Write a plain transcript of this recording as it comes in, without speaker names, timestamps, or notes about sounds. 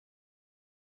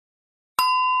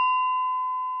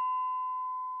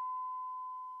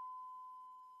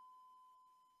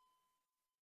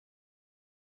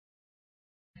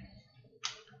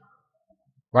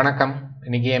வணக்கம்.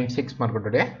 இன்னைக்கு M6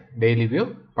 மார்க்கெட்டுடைய daily view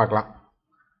பார்க்கலாம்.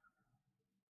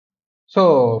 ஸோ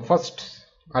ஃபர்ஸ்ட்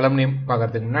அலுமினியம்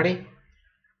பார்க்கறதுக்கு முன்னாடி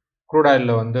க்ரூட்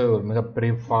ஆயிலில் வந்து ஒரு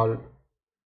மிகப்பெரிய ஃபால்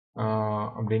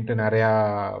அப்படின்ட்டு நிறையா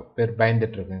பேர்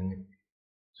பயந்துட்டு இருக்காங்க.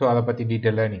 ஸோ அதை பற்றி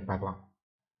டீட்டெயிலாக இன்னைக்கு பார்க்கலாம்.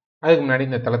 அதுக்கு முன்னாடி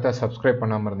இந்த தளத்தை சப்ஸ்கிரைப்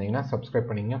பண்ணாமல் இருந்தீங்கன்னா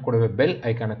சப்ஸ்கிரைப் பண்ணிங்க, கூடவே பெல்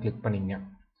ஐக்கானை கிளிக் பண்ணிங்க.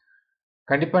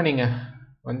 கண்டிப்பாக நீங்கள்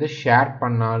வந்து ஷேர்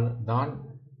பண்ணால் தான்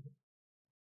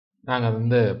நாங்கள்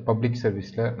வந்து பப்ளிக்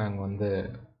சர்வீஸில் நாங்கள் வந்து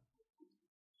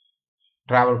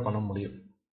ட்ராவல் பண்ண முடியும்.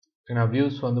 ஏன்னா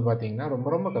வியூஸ் வந்து பார்த்தீங்கன்னா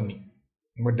ரொம்ப கம்மி,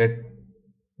 ரொம்ப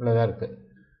டெட்டில் தான் இருக்குது.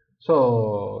 ஸோ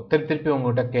திருப்பி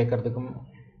உங்கள்கிட்ட கேட்குறதுக்கும்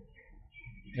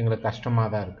எங்களுக்கு கஷ்டமாக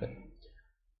தான் இருக்குது.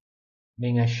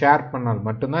 நீங்கள் ஷேர் பண்ணால்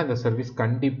மட்டும்தான் இந்த சர்வீஸ்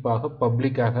கண்டிப்பாக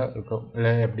பப்ளிக்காக இருக்கும்.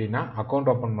 இல்லை எப்படின்னா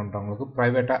அக்கௌண்ட் ஓப்பன் பண்ணுறவங்களுக்கு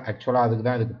ப்ரைவேட்டாக, ஆக்சுவலாக அதுக்கு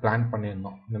தான் இதுக்கு பிளான்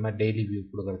பண்ணியிருந்தோம், இந்த மாதிரி டெய்லி வியூ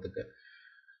கொடுக்கறதுக்கு.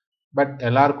 பட்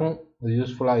எல்லாருக்கும் இது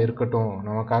யூஸ்ஃபுல்லாக இருக்கட்டும்,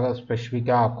 நமக்காக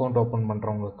ஸ்பெசிஃபிக்காக அக்கௌண்ட் ஓப்பன்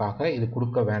பண்ணுறவங்களுக்காக இது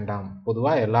கொடுக்க வேண்டாம்,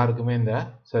 பொதுவாக எல்லாருக்குமே இந்த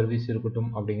சர்வீஸ் இருக்கட்டும்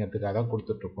அப்படிங்கிறதுக்காக தான்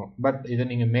கொடுத்துட்ருக்கோம். பட் இதை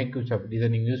நீங்கள் மேக் யூஸ் ஆஃப், இதை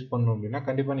நீங்கள் யூஸ் பண்ணணும் அப்படின்னா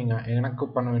கண்டிப்பாக நீங்கள் எனக்கு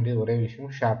பண்ண வேண்டிய ஒரே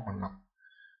விஷயம் ஷேர் பண்ணலாம்,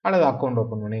 அல்லது அக்கௌண்ட்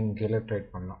ஓப்பன் பண்ணி இங்கே கீழே ட்ரேட்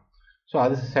பண்ணலாம். ஸோ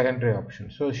அது secondary option.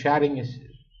 So sharing is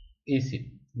easy,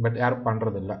 but யாரும்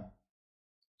பண்ணுறதில்ல.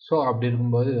 ஸோ அப்படி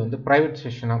இருக்கும்போது இது வந்து ப்ரைவேட்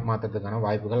செஷனாக மாற்றுறதுக்கான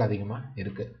வாய்ப்புகள் அதிகமாக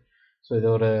இருக்குது. ஸோ இது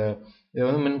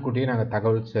வந்து முன்கூட்டியே நாங்கள்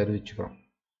தகவல் தெரிவிச்சுக்கிறோம்.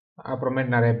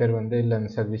 அப்புறமேட்டு நிறைய பேர் வந்து இல்லை இந்த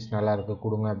சர்வீஸ் நல்லா இருக்குது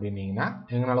கொடுங்க அப்படின்னீங்கன்னா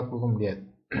எங்களால் கொடுக்க முடியாது.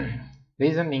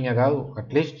 ரீசன், நீங்கள் ஏதாவது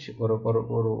அட்லீஸ்ட் ஒரு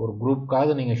ஒரு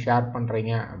குரூப்புக்காவது நீங்கள் ஷேர்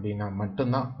பண்ணுறீங்க அப்படின்னா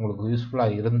மட்டும்தான் உங்களுக்கு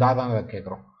யூஸ்ஃபுல்லாக இருந்தால் தான் அதை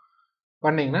கேட்குறோம்.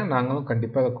 பண்ணிங்கன்னா நாங்களும்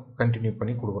கண்டிப்பாக அதை கண்டினியூ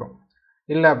பண்ணி கொடுக்குறோம்.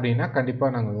 இல்லை அப்படின்னா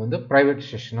கண்டிப்பாக நாங்கள் வந்து ப்ரைவேட்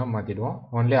செஷனாக மாற்றிடுவோம்.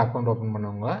 ஒன்லி அக்கௌண்ட் ஓப்பன்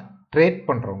பண்ணவங்க ட்ரேட்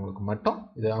பண்ணுறவங்களுக்கு மட்டும்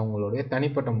இது அவங்களுடைய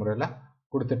தனிப்பட்ட முறையில்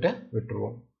கொடுத்துட்டு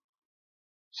விட்டுருவோம்.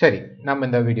 சரி, நம்ம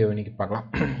இந்த வீடியோ இன்னைக்கு பார்க்கலாம்.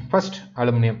 ஃபர்ஸ்ட்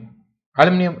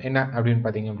அலுமினியம் என்ன அப்படின்னு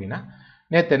பார்த்தீங்க அப்படின்னா,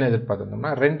 நேற்று என்ன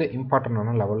எதிர்பார்த்துருந்தோம்னா ரெண்டு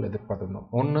இம்பார்ட்டண்டான லெவல் எதிர்பார்த்துருந்தோம்.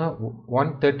 ஒன்று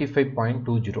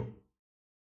 135.20.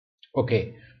 ஓகே,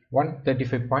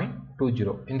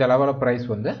 135.20 இந்த லெவலில் ப்ரைஸ்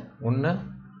வந்து ஒன்று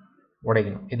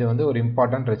உடைக்கணும். இது வந்து ஒரு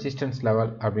இம்பார்ட்டன்ட் ரெசிஸ்டன்ஸ்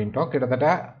லெவல் அப்படின்ட்டோம். கிட்டத்தட்ட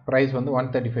ப்ரைஸ் வந்து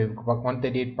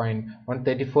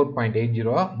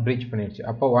 134.80 பிரீச் பண்ணிடுச்சு.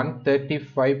 அப்போ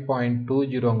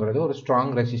 135.20ங்கிறது ஒரு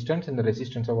ஸ்ட்ராங் ரெசிஸ்டன்ஸ். இந்த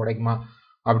ரெசிஸ்டன்ஸை உடைக்குமா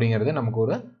அப்படிங்கிறது நமக்கு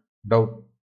ஒரு டவுட்.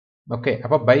 ஓகே,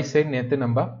 அப்போ பை சைட் நேற்று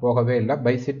நம்ம போகவே இல்லை.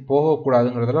 பை சைட்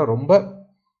போகக்கூடாதுங்கிறதுல ரொம்ப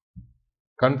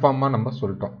கன்ஃபார்மாக நம்ம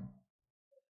சொல்லிட்டோம்.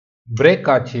 பிரேக்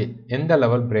ஆச்சு. எந்த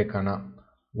லெவல் பிரேக் ஆனா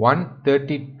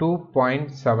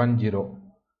 132.70.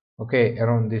 Okay,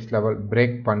 around this level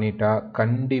break பண்ணிட்டா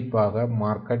கண்டிப்பாக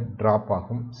மார்க்கெட் ட்ராப்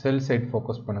ஆகும். செல் சைட்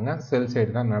ஃபோக்கஸ் பண்ணுங்கள், செல்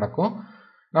சைடு தான் நடக்கும்.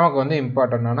 நமக்கு வந்து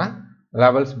இம்பார்ட்டண்டான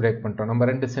லெவல்ஸ் பிரேக் பண்ணிட்டோம். நம்ம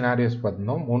ரெண்டு சினாரியோஸ்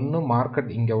பார்த்துருந்தோம். ஒன்று மார்க்கெட்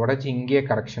இங்கே உடைச்சி இங்கேயே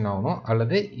கரெக்ஷன் ஆகணும்,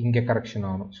 அல்லது இங்கே கரெக்ஷன்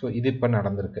ஆகணும். ஸோ இது இப்போ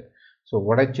நடந்திருக்கு. ஸோ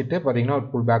உடைச்சிட்டு பார்த்தீங்கன்னா ஒரு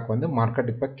புல் பேக் வந்து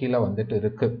மார்க்கெட் இப்போ கீழே வந்துட்டு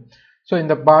இருக்கு. ஸோ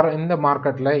இந்த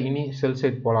மார்க்கெட்டில் இனி செல்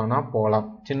சைட் போகலாம்னா போகலாம்.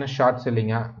 சின்ன ஷார்ட்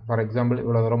செல்லிங்காக, ஃபார் எக்ஸாம்பிள்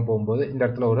இவ்வளோ தூரம் போகும்போது இந்த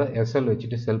இடத்துல ஒரு எஸ்எல்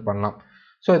வச்சுட்டு செல் பண்ணலாம்.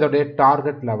 ஸோ இதோடைய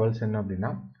டார்கெட் லெவல்ஸ் என்ன அப்படின்னா,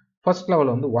 ஃபர்ஸ்ட்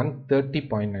லெவல் வந்து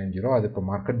 130.90. அது இப்போ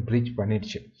மார்க்கெட் பிரீச்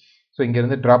பண்ணிடுச்சு. ஸோ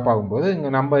இங்கேருந்து ட்ராப் ஆகும்போது இங்கே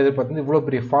நம்ம எதிர்பார்த்து இவ்வளோ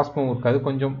பெரிய ஃபாஸ்ட் மூவ் இருக்காது.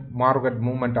 கொஞ்சம் மார்க்கெட்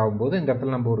மூவ்மெண்ட் ஆகும்போது இந்த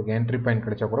இடத்துல நம்ம ஒரு என்ட்ரி பாயிண்ட்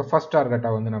கிடைச்சா கூட ஃபர்ஸ்ட்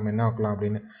டார்கெட்டாக வந்து நம்ம என்ன ஆக்கலாம்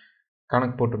அப்படின்னு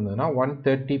கணக்கு போட்டிருந்ததுன்னா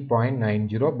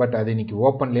 130.90. பட் அது இன்னைக்கு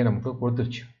ஓப்பன்லேயே நமக்கு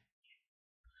கொடுத்துருச்சு.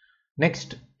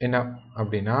 நெக்ஸ்ட் என்ன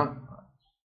அப்படின்னா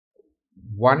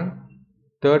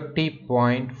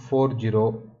 130.40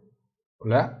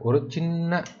 ஒரு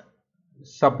சின்ன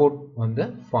சப்போர்ட் வந்து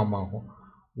ஃபார்ம் ஆகும்.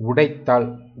 உடைத்தால்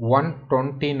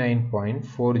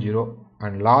 129.40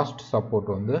 அண்ட் லாஸ்ட் சப்போர்ட்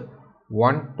வந்து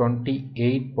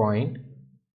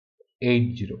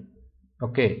 128.80.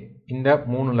 ஓகே, இந்த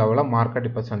மூணு லெவலை மார்க்கெட்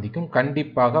இப்போ சந்திக்கும்.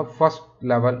 கண்டிப்பாக ஃபர்ஸ்ட்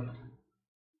லெவல்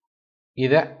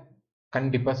இதை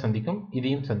கண்டிப்பாக சந்திக்கும்,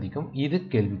 இதையும் சந்திக்கும். இது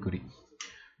கேள்விக்குறி.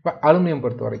 இப்போ அலுமினியம்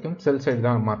பொறுத்த வரைக்கும் செல் சைடு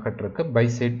தான் மார்க்கெட் இருக்கு, பை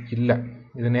சைடு இல்லை.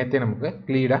 இது நேற்றே நமக்கு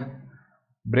கிளியராக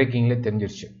பிரேக்கிங்லேயே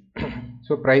தெரிஞ்சிருச்சு.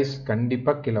 ஸோ ப்ரைஸ்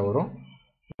கண்டிப்பாக கீழே வரும்,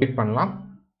 வெயிட் பண்ணலாம்.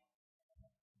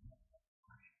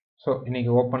 ஸோ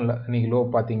இன்னைக்கு ஓப்பனில் இன்னைக்கு லோ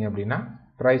பார்த்தீங்க அப்படின்னா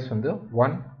ப்ரைஸ் வந்து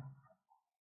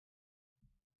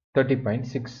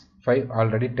 130.65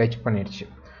 ஆல்ரெடி டச் பண்ணிடுச்சு.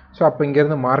 ஸோ அப்போ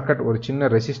இங்கேருந்து மார்க்கெட் ஒரு சின்ன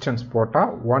ரெசிஸ்டன்ஸ்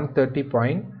போட்டால்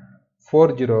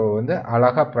 130.40 வந்து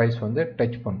அழகாக ப்ரைஸ் வந்து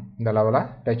டச் பண்ணும். இந்த லெவலை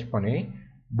டச் பண்ணி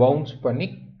பவுன்ஸ் பண்ணி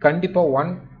கண்டிப்பாக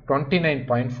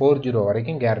 129.40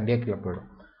 வரைக்கும் கேரண்டியாக கீழே போயிடும்.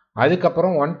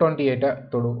 அதுக்கப்புறம்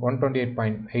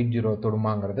 128.80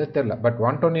 தொடுமாங்கிறது தெரியல. பட்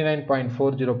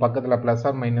 129.40 பக்கத்தில் plus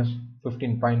R minus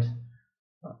 15 points,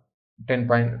 10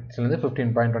 பாயிண்ட்ஸ்லேருந்து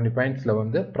 15 point 20 பாயிண்ட்ஸில்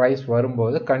வந்து ப்ரைஸ்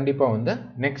வரும்போது கண்டிப்பாக வந்து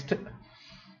நெக்ஸ்ட்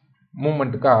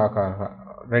மூமெண்ட்டுக்கு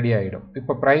ரெடி ஆகிடும்.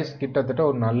 இப்போ ப்ரைஸ் கிட்டத்தட்ட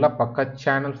ஒரு நல்ல பக்க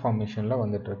சேனல் ஃபார்மேஷனில்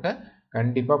வந்துட்டு இருக்கு.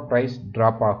 கண்டிப்பாக ப்ரைஸ்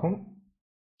ட்ராப் ஆகும்.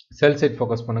 செல் சைட்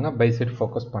ஃபோக்கஸ் பண்ணுங்கள், பை சைட்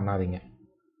ஃபோக்கஸ் பண்ணாதீங்க.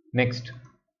 Next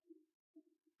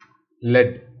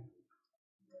let.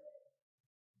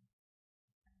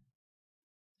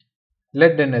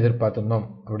 லெட் என்ன எதிர்பார்த்திருந்தோம்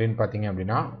அப்படின்னு பார்த்தீங்க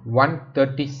அப்படின்னா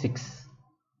 136.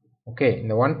 ஓகே,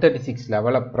 இந்த 136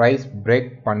 லெவலை ப்ரைஸ் பிரேக்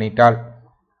பண்ணிட்டால்,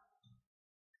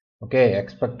 ஓகே,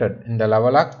 எக்ஸ்பெக்டட் இந்த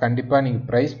லெவலாக கண்டிப்பாக நீங்கள்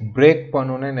ப்ரைஸ் பிரேக்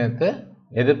பண்ணணுன்னு நேற்று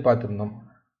எதிர்பார்த்துருந்தோம்.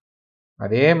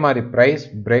 அதே மாதிரி ப்ரைஸ்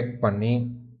பிரேக் பண்ணி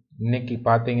இன்னைக்கு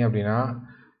பார்த்தீங்க அப்படின்னா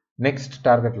நெக்ஸ்ட்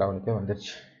டார்கெட் லெவலுக்கு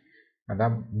வந்துருச்சு.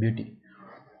 அதான் பியூட்டி.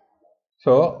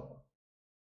 ஸோ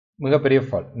மிகப்பெரிய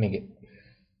ஃபால் இன்னைக்கு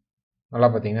நல்லா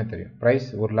பார்த்தீங்கன்னா தெரியும். ப்ரைஸ்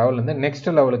ஒரு லெவல்லேருந்து நெக்ஸ்ட்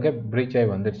லெவலுக்கு ப்ரீச் ஆகி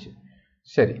வந்துருச்சு.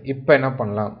 சரி, இப்போ என்ன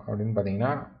பண்ணலாம் அப்படின்னு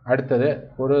பார்த்தீங்கன்னா, அடுத்தது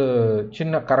ஒரு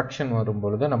சின்ன கரெக்ஷன்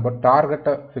வரும்பொழுது நம்ம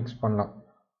டார்கெட்டை ஃபிக்ஸ் பண்ணலாம்.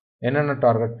 என்னென்ன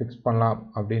டார்கெட் ஃபிக்ஸ் பண்ணலாம்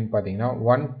அப்படின்னு பார்த்தீங்கன்னா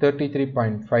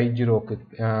 133.50க்கு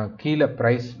கீழே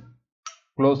ப்ரைஸ்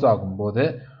க்ளோஸ் ஆகும்போது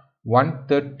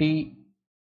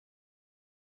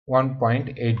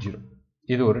 131.80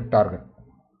 இது ஒரு target.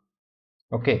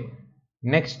 Okay,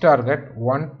 next target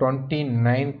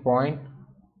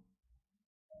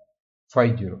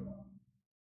 129.50.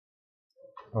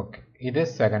 Okay, இது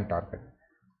செகண்ட் டார்கெட்.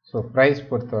 ஸோ ப்ரைஸ்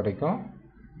பொறுத்த வரைக்கும்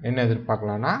என்ன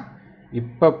எதிர்பார்க்கலாம்னா,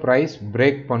 இப்போ ப்ரைஸ்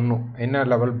பிரேக் பண்ணும். என்ன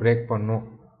லெவல் பிரேக் பண்ணும்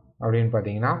அப்படின்னு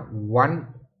பார்த்தீங்கன்னா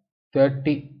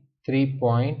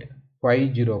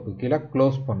 133.50க்கு கீழே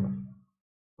க்ளோஸ் பண்ணும்.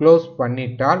 க்ளோஸ்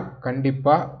பண்ணிட்டால்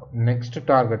கண்டிப்பாக நெக்ஸ்ட்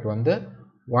டார்கெட் வந்து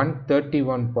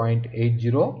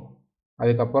 131.80,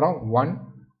 அதுக்கப்புறம்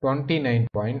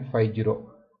 129.50.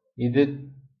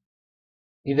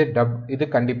 இது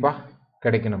கண்டிப்பாக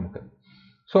கிடைக்கும் நமக்கு.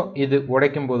 ஸோ இது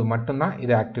உடைக்கும் போது மட்டும்தான்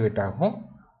இது ஆக்டிவேட் ஆகும்.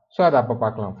 ஸோ அதை அப்போ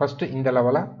பார்க்கலாம். ஃபஸ்ட்டு இந்த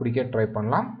லெவலை பிடிக்க ட்ரை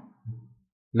பண்ணலாம்.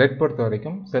 லெட் பொறுத்த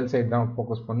வரைக்கும் செல் சைடு தான்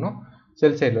ஃபோக்கஸ் பண்ணும்.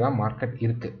 செல் சைடில் தான் மார்க்கெட்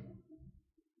இருக்குது.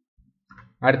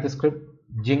 அடுத்த ஸ்கிரிப்ட்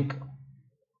ஜிங்க்.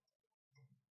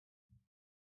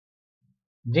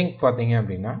 ஜிங்க் பார்த்தீங்க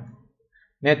அப்படின்னா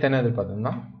நேற்று என்ன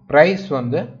எதிர்பார்த்தோம்னா ப்ரைஸ்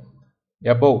வந்து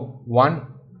above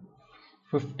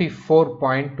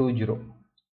 154.20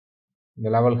 இந்த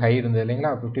லெவல் ஹை இருந்தது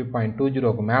இல்லைங்களா,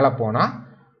 50.20க்கு மேலே போனால்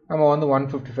நம்ம வந்து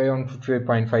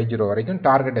 155.50 வரைக்கும்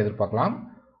டார்கெட் எதிர்பார்க்கலாம்.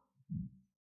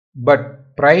 பட்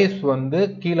ப்ரைஸ் வந்து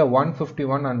கீழே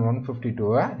 151 அண்ட்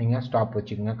 152 நீங்கள் ஸ்டாப்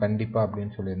வச்சுக்கோங்க கண்டிப்பாக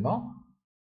அப்படின்னு சொல்லியிருந்தோம்.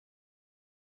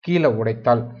 கீழே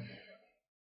உடைத்தால்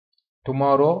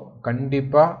டுமாரோ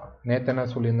கண்டிப்பாக, நேற்று என்ன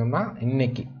சொல்லியிருந்தோம்னா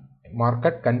இன்னைக்கு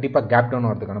மார்க்கெட் கண்டிப்பாக கேப் டவுன்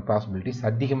வரதுக்கான பாசிபிலிட்டிஸ்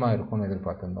அதிகமாக இருக்கும்னு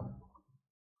எதிர்பார்த்துருந்தோம்.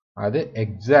 அது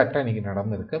எக்ஸாக்டாக இன்றைக்கி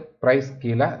நடந்திருக்கு. ப்ரைஸ்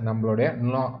கீழே நம்மளுடைய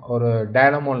ஒரு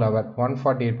டைனமோ லெவல்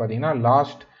 148 பார்த்தீங்கன்னா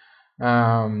லாஸ்ட்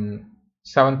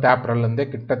 7th ஏப்ரல்லேருந்தே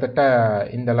கிட்டத்தட்ட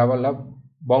இந்த லெவலில்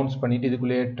பவுன்ஸ் பண்ணிவிட்டு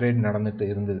இதுக்குள்ளேயே ட்ரேட் நடந்துட்டு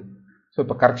இருந்தது. ஸோ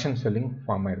இப்போ கரெக்ஷன் செல்லிங்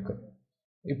ஃபார்ம் ஆகிருக்கு.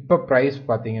 இப்போ ப்ரைஸ்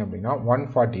பார்த்தீங்க அப்படின்னா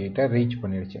 148 ரீச்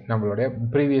பண்ணிடுச்சு. நம்மளுடைய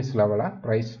ப்ரீவியஸ் லெவலை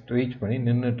ப்ரைஸ் ரீச் பண்ணி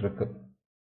நின்றுட்டுருக்கு.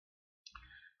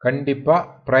 கண்டிப்பாக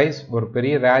ப்ரைஸ் ஒரு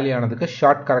பெரிய ரேலி ஆனதுக்கு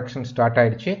ஷார்ட் கரெக்ஷன் ஸ்டார்ட்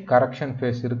ஆகிடுச்சு. கரெக்ஷன்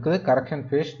ஃபேஸ் இருக்குது. கரெக்ஷன்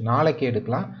ஃபேஸ் நாளைக்கு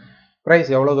எடுக்கலாம். ப்ரைஸ்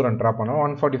எவ்வளோ தூரம் ட்ராப் பண்ணோம்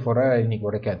 144 இன்றைக்கி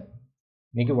உடைக்காது.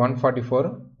 இன்றைக்கி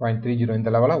 144.30 இந்த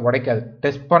லெவலை உடைக்காது.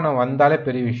 டெஸ்ட் பண்ண வந்தாலே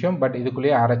பெரிய விஷயம். பட்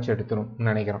இதுக்குள்ளேயே அரைச்சி எடுத்துரும்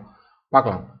நினைக்கிறோம்.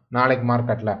 பார்க்கலாம் நாளைக்கு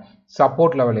மார்க்கெட்டில்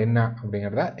சப்போர்ட் லெவல் என்ன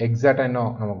அப்படிங்கிறத எக்ஸாக்டாக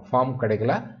இன்னும் நமக்கு ஃபார்ம்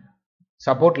கிடைக்கல.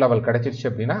 சப்போர்ட் லெவல் கிடைச்சிருச்சு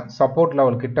அப்படின்னா சப்போர்ட்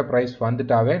லெவல் கிட்ட ப்ரைஸ்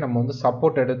வந்துட்டாவே நம்ம வந்து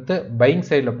சப்போர்ட் எடுத்து பையிங்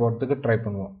சைடில் போகிறதுக்கு ட்ரை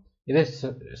பண்ணுவோம். இதே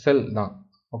செல் தான்.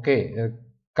 ஓகே,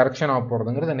 கரெக்ஷன் ஆக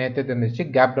போகிறதுங்கிறது நேற்றே தெரிஞ்சிருச்சு.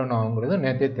 கேப் டவுன் ஆகுங்கிறது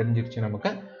நேற்றே தெரிஞ்சிருச்சு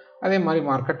நமக்கு. அதே மாதிரி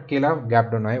மார்க்கெட் கீழே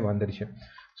கேப் டவுன் ஆகி வந்துருச்சு.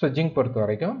 ஸோ ஜிங்க் பொறுத்த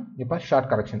வரைக்கும் இப்போ ஷார்ட்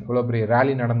கரெக்ஷன், இவ்வளோ பெரிய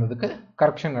ரேலி நடந்ததுக்கு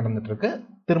கரெக்ஷன் நடந்துட்டுருக்கு,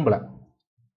 திரும்பலை.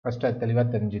 ஃபஸ்ட்டு அது தெளிவாக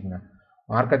தெரிஞ்சுக்கங்க.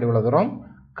 மார்க்கெட் இவ்வளோ தூரம்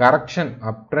கரெக்ஷன்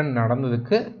அப் ட்ரெண்ட்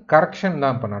நடந்ததுக்கு கரெக்ஷன்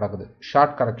தான் இப்போ நடக்குது.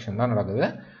 ஷார்ட் கரெக்ஷன் தான் நடக்குது.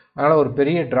 அதனால் ஒரு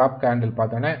பெரிய ட்ராப் கேண்டில்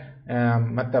பார்த்தோன்னே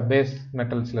மற்ற பேஸ்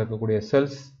மெட்டல்ஸில் இருக்கக்கூடிய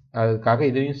செல்ஸ் அதுக்காக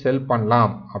இதையும் செல்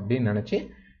பண்ணலாம் அப்படின்னு நினச்சி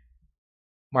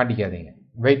மாட்டிக்காதீங்க.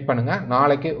 வெயிட் பண்ணுங்கள்.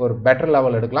 நாளைக்கு ஒரு பெட்டர்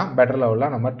லெவல் எடுக்கலாம். பெட்டர்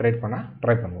லெவலில் நம்ம ட்ரேட் பண்ண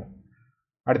ட்ரை பண்ணுவோம்.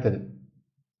 அடுத்தது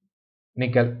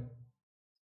நிக்கல்.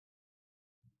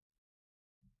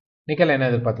 நிக்கல் என்ன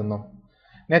எதிர்பார்த்துருந்தோம்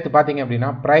நேற்று பார்த்தீங்க அப்படின்னா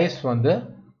ப்ரைஸ் வந்து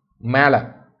மேலே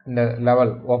இந்த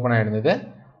லெவல் ஓப்பன் ஆகிருந்தது.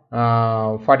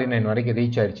 49 வரைக்கும்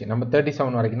ரீச் ஆகிடுச்சு. நம்ம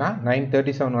 37 வரைக்கும் தான்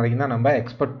 937 வரைக்கும் தான் நம்ம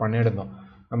எக்ஸ்பெக்ட் பண்ணியிருந்தோம்.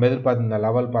 நம்ம எதிர்பார்த்த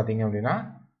லெவல் பார்த்தீங்க அப்படின்னா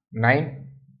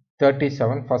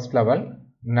 937 ஃபர்ஸ்ட் லெவல்,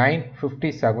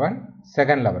 957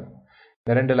 செகண்ட் லெவல்.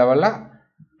 இந்த ரெண்டு லெவலில்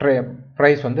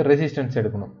ப்ரைஸ் வந்து ரெசிஸ்டன்ஸ்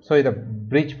எடுக்கணும். ஸோ இதை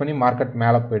ப்ரீச் பண்ணி மார்க்கெட்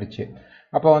மேலே போயிடுச்சு.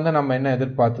 அப்போ வந்து நம்ம என்ன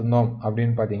எதிர்பார்த்துருந்தோம்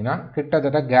அப்படின்னு பார்த்தீங்கன்னா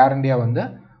கிட்டத்தட்ட கேரண்டியாக வந்து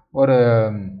ஒரு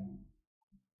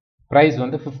ப்ரைஸ்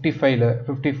வந்து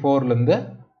 54லேருந்து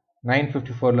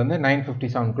 954லேருந்து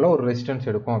 957க்குள்ள ஒரு ரெசிஸ்டன்ஸ்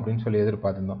எடுக்கும் அப்படின்னு சொல்லி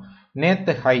எதிர்பார்த்துருந்தோம்.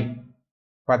 நேற்று ஹை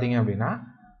பார்த்தீங்க அப்படின்னா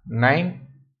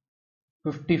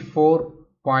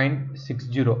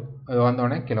 954.60 அது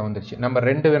வந்தோடனே கீழே வந்துருச்சு. நம்ம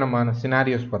 2 விதமான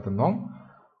சினாரியோஸ் பார்த்துருந்தோம்.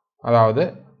 அதாவது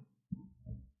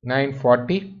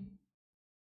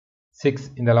 946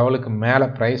 இந்த லெவலுக்கு மேலே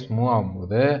ப்ரைஸ் மூவ்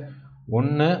ஆகும்போது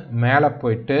ஒன்று மேலே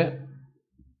போயிட்டு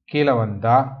கீழே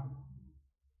வந்தால்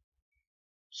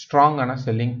ஸ்ட்ராங்கான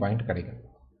செல்லிங் பாயிண்ட் கிடைக்கும்.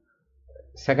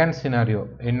 செகண்ட் சினாரியோ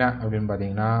என்ன அப்படின்னு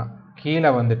பார்த்தீங்கன்னா கீழே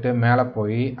வந்துட்டு மேலே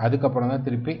போய் அதுக்கப்புறம் தான்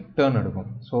திருப்பி டேர்ன் எடுக்கும்.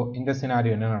 ஸோ இந்த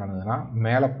சினாரியோ என்ன நடந்ததுன்னா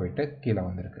மேலே போயிட்டு கீழே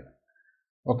வந்திருக்கு.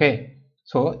 ஓகே,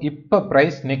 ஸோ இப்போ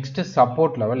ப்ரைஸ் நெக்ஸ்ட்டு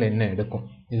சப்போர்ட் லெவல் என்ன எடுக்கும்,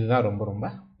 இதுதான் ரொம்ப ரொம்ப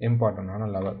இம்பார்ட்டண்டான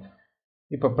லெவல்.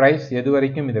 இப்போ ப்ரைஸ் எது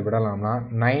வரைக்கும் இதை விடலாம்னா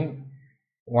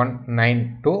 919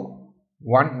 to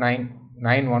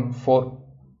 19914.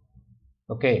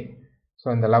 ஓகே, ஸோ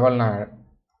இந்த லெவல் நான்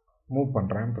மூவ்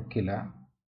பண்ணுறேன் இப்போ கீழே.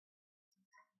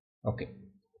 ஓகே,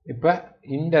 இப்போ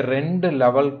இந்த 2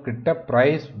 லெவல் கிட்ட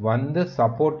ப்ரைஸ் வந்து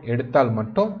சப்போர்ட் எடுத்தால்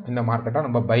மட்டும் இந்த மார்க்கெட்டை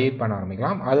நம்ம பை பண்ண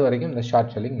ஆரம்பிக்கலாம். அது வரைக்கும் இந்த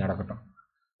ஷார்ட் செல்லிங் நடக்கட்டும்.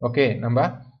 ஓகே, நம்ம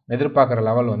எதிர்பார்க்குற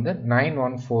லெவல் வந்து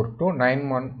 914 to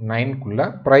 919க்குள்ள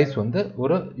ப்ரைஸ் வந்து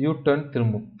ஒரு யூ டர்ன்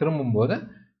திரும்பும்போது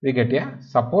வி கெட் ஏ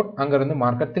சப்போர்ட். அங்கேருந்து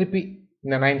மார்க்கெட் திருப்பி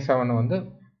இந்த 97 வந்து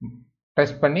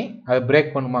டெஸ்ட் பண்ணி அதை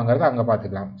பிரேக் பண்ணுமாங்கிறத அங்கே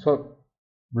பார்த்துக்கலாம். ஸோ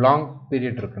லாங்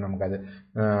பீரியட் இருக்குது, நமக்கு அது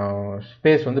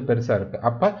ஸ்பேஸ் வந்து பெருசாக இருக்குது.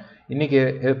 அப்போ இன்றைக்கி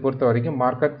பொறுத்த வரைக்கும்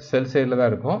மார்க்கெட் செல் சைடில்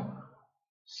தான் இருக்கும்.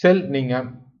 செல் நீங்கள்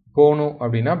போகணும்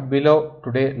அப்படின்னா பிலோ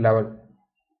டுடே லெவல்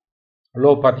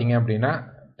லோ பார்த்தீங்க அப்படின்னா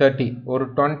 30 ஒரு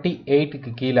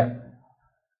 28க்கு கீழே.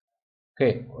 ஓகே,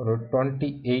 ஒரு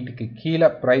 28க்கு கீழே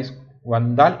ப்ரைஸ்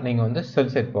வந்தால் நீங்கள் வந்து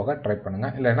செல் சைட் போக ட்ரை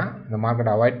பண்ணுங்கள். இல்லைன்னா இந்த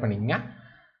மார்க்கெட்டை அவாய்ட் பண்ணிங்க.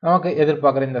 நமக்கு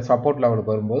எதிர்பார்க்குற இந்த சப்போர்ட்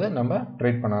லெவலுக்கு வரும்போது நம்ம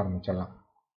ட்ரேட் பண்ண ஆரம்பிச்சிடலாம்.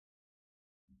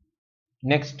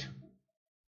 Next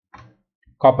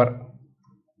copper.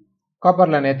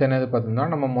 காப்பரில் நேற்று என்ன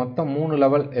எதிர்பார்த்துருந்தோம், நம்ம மொத்தம் 3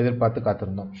 லெவல் எதிர்பார்த்து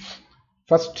காத்திருந்தோம்.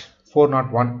 ஃபர்ஸ்ட்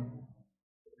 401.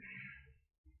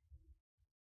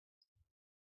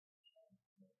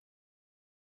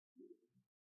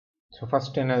 ஸோ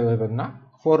ஃபர்ஸ்ட் என்ன எதிர்பார்த்தோம்னா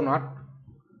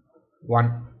 401.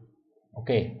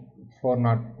 Okay,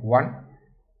 401,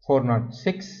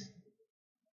 406,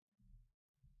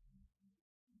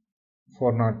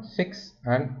 406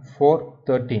 and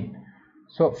 413.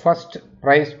 So first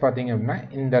prize பார்த்தீங்க அப்படின்னா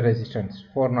இந்த ரெசிஸ்டன்ஸ்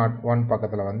 401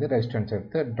 பக்கத்தில் வந்து ரெசிஸ்டன்ஸ்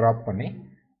எடுத்து ட்ராப் பண்ணி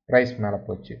ப்ரைஸ் மேலே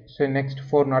போச்சு. ஸோ நெக்ஸ்ட்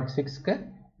 406க்கு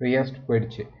ரியஸ்ட்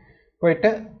போயிட்டு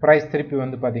ப்ரைஸ் திருப்பி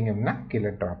வந்து பார்த்தீங்க அப்படின்னா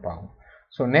கீழே ட்ராப் ஆகும்.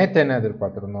 ஸோ நேற்று என்ன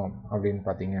எதிர்பார்த்துருந்தோம் அப்படின்னு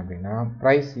பார்த்தீங்க அப்படின்னா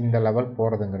ப்ரைஸ் இந்த லெவல்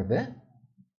போகிறதுங்கிறது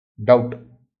டவுட்.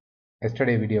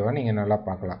 எஸ்டர்டே வீடியோவை நீங்கள் நல்லா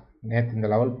பார்க்கலாம். நேற்று இந்த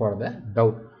லெவல் போகிறது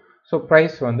டவுட். ஸோ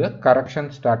ப்ரைஸ் வந்து கரெக்ஷன்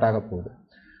ஸ்டார்ட் ஆக போகுது.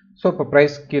 ஸோ இப்போ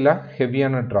ப்ரைஸ் கீழே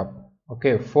ஹெவியான ட்ராப்.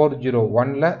 ஓகே,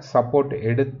 401ல் சப்போர்ட்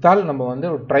எடுத்தால் நம்ம வந்து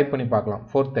ட்ரை பண்ணி பார்க்கலாம்.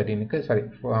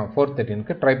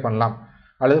 413க்கு ட்ரை பண்ணலாம்,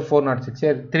 அல்லது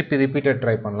 406 திருப்பி ரிப்பீட்டட்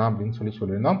ட்ரை பண்ணலாம் அப்படின்னு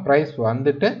சொல்லியிருந்தோம். ப்ரைஸ்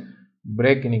வந்துட்டு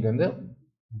பிரேக் இன்னைக்கு வந்து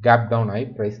கேப் டவுன் ஆகி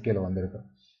ப்ரைஸ் கீழே வந்திருக்கு.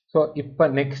 ஸோ இப்போ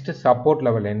நெக்ஸ்ட் சப்போர்ட்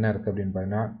லெவல் என்ன இருக்குது அப்படின்னு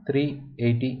பார்த்தீங்கன்னா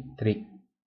 383.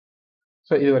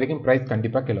 ஸோ இது வரைக்கும் ப்ரைஸ்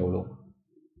கண்டிப்பாக கீழே விழுவும்.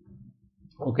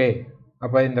 ஓகே,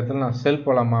 அப்போ இந்த இடத்துல நான் செல்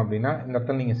போகலாமா அப்படின்னா இந்த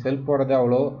இடத்துல நீங்கள் செல் போகிறது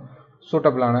அவ்வளோ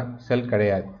சூட்டபிளான செல்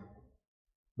கிடையாது.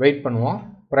 வெயிட் பண்ணுவோம்.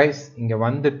 ப்ரைஸ் இங்கே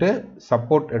வந்துட்டு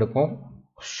சப்போர்ட் எடுக்கும்,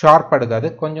 ஷார்ப் எடுக்காது,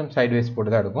 கொஞ்சம் சைட்வேஸ் போட்டு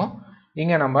தான் எடுக்கும்.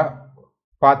 இங்கே நம்ம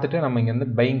பார்த்துட்டு நம்ம இங்கேருந்து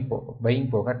பையிங்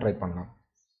போக ட்ரை பண்ணலாம்.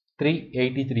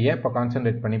 383 இப்போ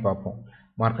கான்சன்ட்ரேட் பண்ணி பார்ப்போம்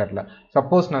மார்க்கெட்டில்.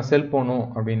 சப்போஸ் நான் செல் போகணும்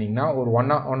அப்படின்னீங்கன்னா ஒரு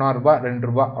 $1 ரூபா 2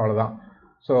 ரூபா அவ்வளோதான்.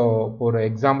 ஸோ இப்போ ஒரு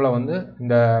எக்ஸாம்பிளில் வந்து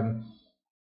இந்த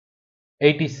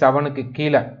 87க்கு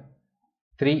கீழே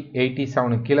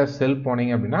 387 கீழே செல்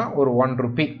போனீங்க அப்படின்னா ஒரு 1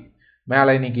 ரூபி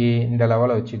மேலே இன்னைக்கு இந்த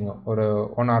லெவலை வச்சுக்கோங்க. ஒரு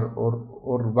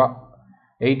 $1 ரூபா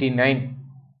 89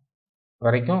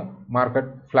 வரைக்கும்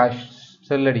மார்க்கெட் ஃப்ளாஷ்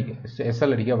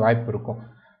எஸ்எல் அடிக்க வாய்ப்பு இருக்கும்.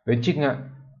 வச்சுக்கங்க.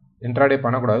 இன்ட்ராடே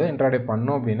பண்ணக்கூடாது. இன்ட்ராடே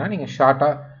பண்ணோம் அப்படின்னா நீங்கள்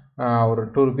ஷார்ட்டாக ஒரு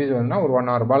 2 ருபீஸ் வேணும்னா ஒரு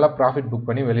 $1 ரூபாயில் ப்ராஃபிட் புக்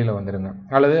பண்ணி வெளியில் வந்துடுங்க.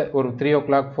 அல்லது ஒரு 3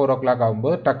 o'clock 4 o'clock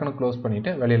ஆகும்போது டக்குன்னு க்ளோஸ்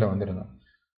பண்ணிவிட்டு வெளியில் வந்துடுங்க.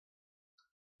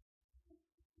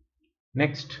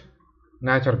 Next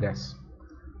natural gas.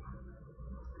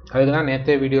 அதுக்கு தான்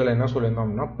நேற்றே வீடியோவில் என்ன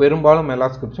சொல்லியிருந்தோம்னா பெரும்பாலும் எல்லா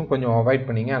ஸ்கிரிப்ட்ஸும் கொஞ்சம் அவாய்ட்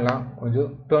பண்ணிங்க, எல்லாம் கொஞ்சம்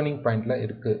டேர்னிங் பாயிண்டில்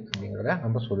இருக்குது அப்படிங்கிறத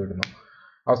நம்ம சொல்லியிருந்தோம்.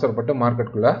 அவசரப்பட்டு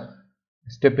மார்க்கெட்டுக்குள்ளே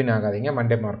ஸ்டெப்பின் ஆகாதீங்க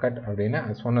மண்டே மார்க்கெட் அப்படின்னு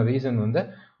சொன்ன ரீசன் வந்து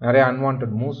நிறைய அன்வான்ட்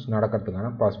மூவ்ஸ்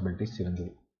நடக்கிறதுக்கான பாசிபிலிட்டிஸ்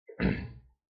இருந்தது.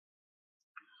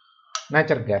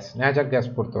 நேச்சுரல்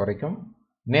கேஸ் பொறுத்த வரைக்கும்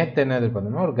நேற்று என்ன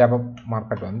எதிர்பார்த்தோம்னா ஒரு கேப் அப்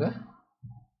மார்க்கெட் வந்து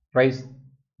ப்ரைஸ்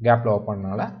கேப்பில்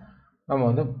ஓப்பன்னால நம்ம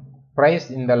வந்து ப்ரைஸ்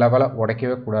இந்த லெவலை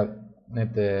உடைக்கவே கூடாது.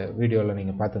 நேற்று வீடியோவில்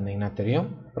நீங்கள் பார்த்துருந்தீங்கன்னா தெரியும்.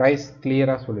 ப்ரைஸ்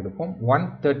கிளியராக சொல்லியிருப்போம்.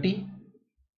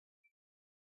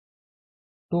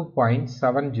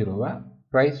 132.70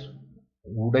 ப்ரைஸ்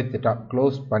உடைத்துட்டா,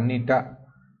 க்ளோஸ் பண்ணிட்டா,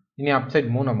 இனி அப்சைட்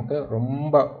மூவ் நமக்கு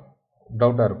ரொம்ப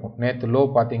டவுட்டாக இருக்கும். நேற்று லோ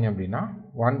பார்த்தீங்க அப்படின்னா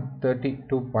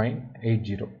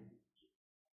 132.80.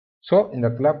 ஸோ இந்த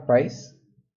இடத்துல ப்ரைஸ்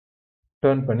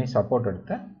டேர்ன் பண்ணி சப்போர்ட்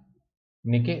எடுத்து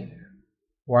இன்றைக்கி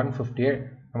 158,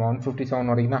 நம்ம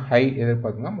 157 வரைக்கும் தான் ஹை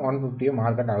எதிர்பார்க்குங்க. 150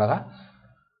 மார்க்கெட் அழகாக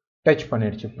டச்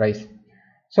பண்ணிடுச்சு ப்ரைஸ்.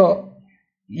 ஸோ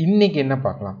இன்றைக்கி என்ன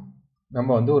பார்க்கலாம், நம்ம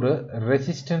வந்து ஒரு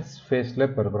ரெசிஸ்டன்ஸ் ஃபேஸில்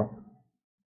இப்போ இருக்கிறோம்.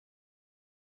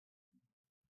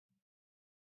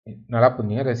 நல்லா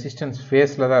புரிஞ்சுங்க, ரெசிஸ்டன்ஸ்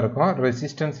ஃபேஸில் தான் இருக்கும்.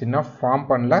 ரெசிஸ்டன்ஸ் இன்னும் ஃபார்ம்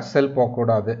பண்ணல, செல்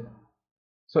போகக்கூடாது.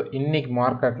 ஸோ இன்னைக்கு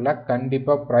மார்க்கெட்டில்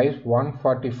கண்டிப்பாக ப்ரைஸ்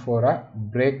 144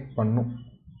 பிரேக் பண்ணும்.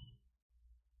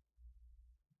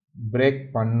 பிரேக்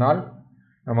பண்ணால்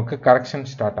நமக்கு கரெக்ஷன்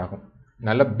ஸ்டார்ட் ஆகும்.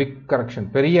 நல்ல பிக் கரெக்ஷன்,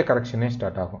 பெரிய கரெக்ஷனே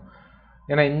ஸ்டார்ட் ஆகும்.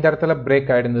 ஏன்னா இந்த இடத்துல பிரேக்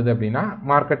ஆகிடுந்தது அப்படின்னா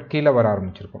மார்க்கெட் கீழே வர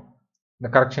ஆரம்பிச்சிருக்கும். இந்த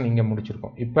கரெக்ஷன் இங்கே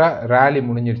முடிச்சிருக்கும். இப்போ ரேலி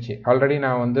முடிஞ்சிருச்சு. ஆல்ரெடி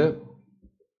நான் வந்து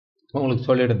உங்களுக்கு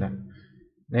சொல்லியிருந்தேன்,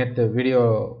 நேற்று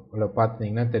வீடியோவில்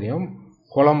பார்த்தீங்கன்னா தெரியும்,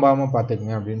 குழம்பாமல்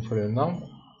பார்த்துக்குங்க அப்படின்னு சொல்லியிருந்தோம்.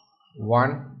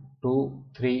 1 2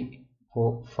 3 4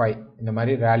 5 இந்த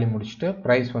மாதிரி ரேலி முடிச்சுட்டு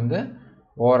ப்ரைஸ் வந்து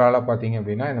ஓவராலாக பார்த்தீங்க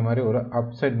அப்படின்னா இந்த மாதிரி ஒரு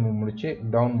அப் சைட் மூவ் முடிச்சு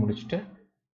டவுன் முடிச்சுட்டு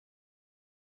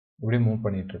இப்படி மூவ்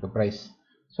பண்ணிட்டு இருக்கு ப்ரைஸ்.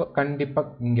 ஸோ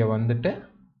கண்டிப்பாக இங்கே வந்துட்டு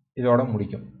இதோட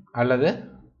முடிக்கும், அல்லது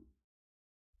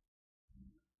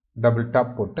டபுள்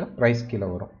டாப் போட்டு ப்ரைஸ் கீழே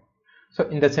வரும். ஸோ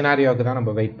இந்த சினாரியோவுக்கு தான்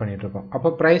நம்ம வெயிட் பண்ணிட்டு இருக்கோம். அப்போ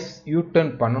ப்ரைஸ் யூ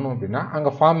டர்ன் பண்ணணும் அப்படின்னா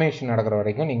அங்கே ஃபார்மேஷன் நடக்கிற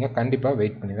வரைக்கும் நீங்கள் கண்டிப்பாக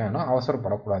வெயிட் பண்ணி தான் வேணும்.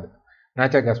 அவசரப்படக்கூடாது.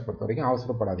 நேச்சுரல் கேஸ் பொறுத்த வரைக்கும்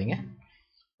அவசரப்படாதீங்க.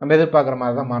 நம்ம எதிர்பார்க்குற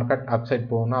மாதிரி தான் மார்க்கெட் அப் சைட்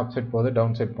போகணும்னா அப் சைட் போகுது,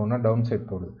 டவுன் சைட் போகணும்னா டவுன் சைட்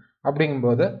போகுது.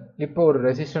 அப்படிங்கும்போது இப்போ ஒரு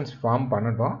ரெசிஸ்டன்ஸ் ஃபார்ம்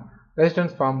பண்ணட்டும்.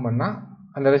 ரெசிஸ்டன்ஸ் ஃபார்ம் பண்ணால்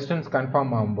அந்த ரெசிஸ்டன்ஸ்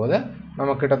கன்ஃபார்ம் ஆகும்போது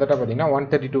நம்ம கிட்டத்தட்ட பார்த்தீங்கன்னா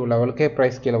 132 லெவலுக்கே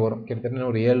ப்ரைஸ் கீழே வரும். கிட்டத்தட்ட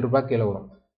ஒரு 7 ரூபாய் கீழே வரும்.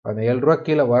 அந்த 7 ரூபா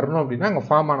கீழே வரணும் அப்படின்னா அங்கே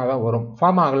ஃபார்ம் ஆனால் தான் வரும்.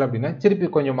 ஃபார்ம் ஆகலை அப்படின்னா திருப்பி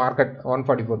கொஞ்சம் மார்க்கெட்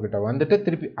 144 கிட்ட வந்துட்டு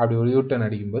திருப்பி அப்படி ஒரு யூட்டர்ன்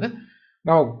அடிக்கும்போது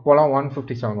நம்ம போகலாம்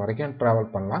 157 வரைக்கும்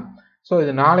ட்ராவல் பண்ணலாம். ஸோ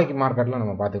இது நாளைக்கு மார்க்கெட்டில்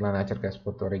நம்ம பார்த்துக்கலாம் நேச்சுரல் கேஸ்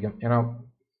பொறுத்த வரைக்கும். ஏன்னா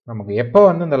நமக்கு எப்போ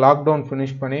வந்து இந்த லாக்டவுன்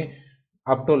ஃபினிஷ் பண்ணி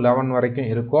அப் டு 11 வரைக்கும்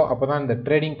இருக்கோ அப்போ தான் இந்த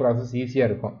ட்ரேடிங் ப்ராசஸ் ஈஸியாக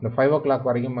இருக்கும். இந்த 5 o'clock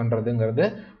வரைக்கும் பண்ணுறதுங்கிறது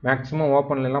மேக்ஸிமம்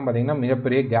ஓப்பன்லாம் பார்த்தீங்கன்னா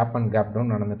மிகப்பெரிய கேப் அண்ட் கேப்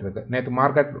டவுன் நடந்துட்டு இருக்கு. நேற்று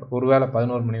மார்க்கெட் ஒருவேளை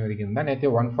 11 மணி வரைக்கும் இருந்தால் நேற்று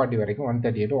 140 வரைக்கும்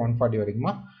 138 140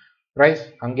 வரைக்குமா ப்ரைஸ்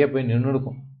அங்கேயே போய் நின்று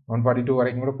இருக்கும். 142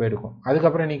 வரைக்கும் கூட போயிருக்கும்.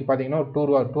 அதுக்கப்புறம் இன்றைக்கி பார்த்தீங்கன்னா ஒரு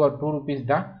 2 rupees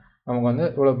தான் நமக்கு வந்து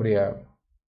இவ்வளோ பெரிய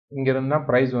இங்கேருந்து தான்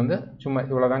ப்ரைஸ் வந்து சும்மா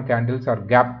இவ்வளோ தான் கேண்டில்ஸ் ஆர்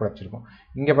கேப் கிடச்சிருக்கும்.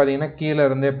 இங்கே பார்த்தீங்கன்னா கீழே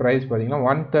இருந்தே ப்ரைஸ் பார்த்தீங்கன்னா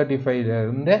 135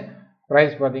 இருந்தே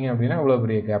ப்ரைஸ் பார்த்தீங்க அப்படின்னா இவ்வளோ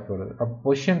பெரிய கேப் வருது. அப்போ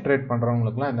பொசிஷன் ட்ரேட்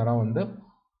பண்ணுறவங்களுக்குலாம் இந்த இடம் வந்து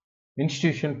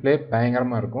இன்ஸ்டிடியூஷன் பிளே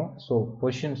பயங்கரமாக இருக்கும். ஸோ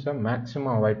பொசிஷன்ஸை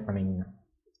மேக்ஸிமம் அவாய்ட் பண்ணிக்கங்க.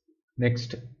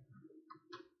 Next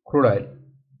crude oil.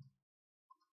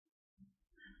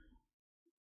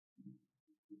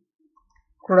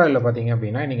 க்ரூட் ஆயிலில் பார்த்தீங்க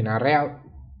அப்படின்னா இன்றைக்கி நிறையா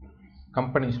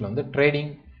கம்பெனிஸில் வந்து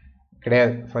ட்ரேடிங்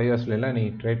கிடையாது. 5 இயர்ஸ்லாம் நீ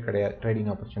ட்ரேட் கிடையாது, ட்ரேடிங்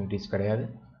ஆப்பர்ச்சுனிட்டிஸ் கிடையாது.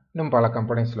 இன்னும் பல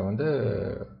கம்பெனிஸில் வந்து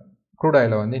க்ரூட்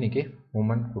ஆயிலை வந்து இன்றைக்கி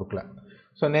மூவ்மெண்ட் கொடுக்கல.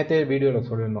 ஸோ நேற்றே வீடியோவில்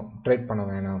சொல்லியிருந்தோம் ட்ரேட் பண்ண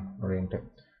வேணாம் அப்படின்ட்டு.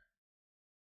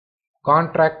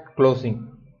 கான்ட்ராக்ட் க்ளோசிங்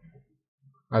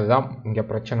அதுதான் இங்கே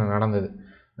பிரச்சனை நடந்தது.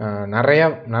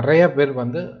 நிறைய பேர்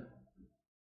வந்து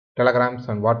டெலகிராம்ஸ்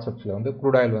அண்ட் வாட்ஸ்அப்ஸில் வந்து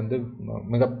க்ரூட் ஆயில் வந்து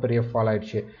மிகப்பெரிய ஃபால்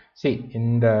ஆயிடுச்சு.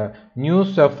 இந்த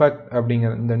நியூஸ் எஃபெக்ட்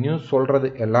அப்படிங்கிற இந்த நியூஸ் சொல்கிறது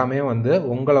எல்லாமே வந்து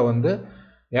உங்களை வந்து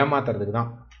ஏமாத்துறதுக்கு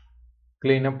தான்.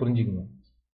 க்ளீனாக புரிஞ்சுக்கணும்.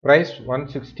 ப்ரைஸ்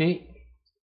 160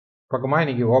 பக்கமாக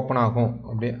இன்றைக்கி ஓப்பன் ஆகும்,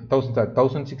 அப்படியே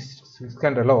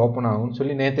 1600 ஓப்பன் ஆகும்னு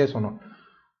சொல்லி நேற்றே சொன்னோம்.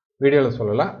 வீடியோவில்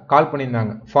சொல்லலை, கால்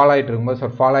பண்ணியிருந்தாங்க. ஃபால் ஆகிட்டு இருக்கும்போது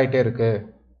சார் ஃபால் ஆகிட்டே இருக்குது,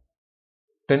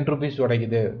 10 rupees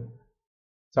உடைக்குது,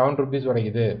 7 rupees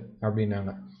உடைக்குது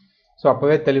அப்படின்னாங்க. ஸோ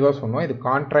அப்போவே தெளிவாக சொன்னோம், இது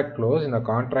கான்ட்ராக்ட் க்ளோஸ். இந்த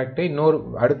கான்ட்ராக்டை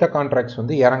அடுத்த கான்ட்ராக்ட்ஸ்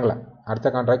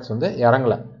வந்து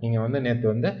இறங்கலை. நீங்கள் வந்து நேற்று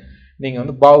வந்து நீங்கள்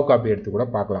வந்து பாவு காப்பி எடுத்து கூட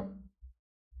பார்க்கலாம்.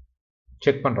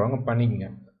 செக் பண்ணுறவங்க பண்ணிக்கங்க.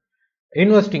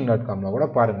 investing.comல கூட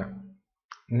பாருங்கள்.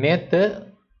 நேற்று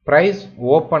ப்ரைஸ்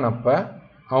ஓப்பன் அப்போ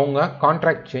அவங்க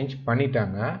கான்ட்ராக்ட் சேஞ்ச்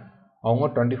பண்ணிட்டாங்க. அவங்க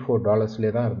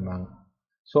 $24 தான் இருந்தாங்க.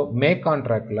 ஸோ மே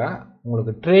கான்ட்ராக்டில்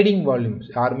உங்களுக்கு ட்ரேடிங் வால்யூம்ஸ்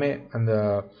யாருமே அந்த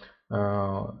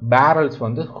பேரல்ஸ்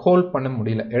வந்து ஹோல்ட் பண்ண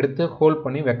முடியல, எடுத்து ஹோல்ட்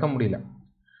பண்ணி வைக்க முடியல.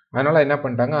 அதனால் என்ன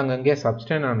பண்ணிட்டாங்க, அங்கங்கே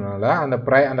சப்ஸ்டெயின் ஆனதுனால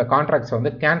அந்த கான்ட்ராக்ட்ஸை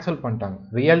வந்து கேன்சல் பண்ணிட்டாங்க.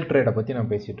 ரியல் ட்ரேடை பற்றி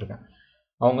நான் பேசிகிட்டு இருக்கேன்.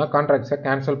 அவங்க கான்ட்ராக்ட்ஸை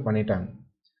கேன்சல் பண்ணிட்டாங்க.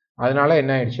 அதனால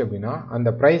என்ன ஆயிடுச்சு அப்படின்னா அந்த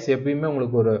ப்ரைஸ் எப்பயுமே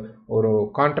உங்களுக்கு ஒரு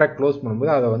கான்ட்ராக்ட் க்ளோஸ்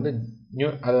பண்ணும்போது அதை வந்து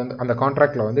அது வந்து அந்த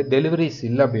கான்ட்ராக்டில் வந்து டெலிவரிஸ்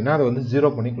இல்லை அப்படின்னா அதை வந்து 0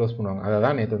 பண்ணி க்ளோஸ் பண்ணுவாங்க. அதை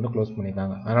தான் நேற்று வந்து க்ளோஸ்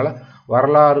பண்ணியிருக்காங்க. அதனால்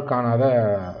வரலாறு காணாத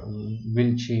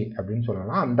வீழ்ச்சி அப்படின்னு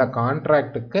சொல்லலாம். அந்த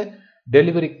கான்ட்ராக்டுக்கு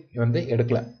டெலிவரி வந்து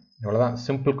எடுக்கலை, அவ்வளோதான்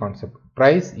சிம்பிள் கான்செப்ட்.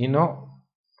 ப்ரைஸ் இன்னும்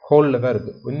ஹோல்டில் தான்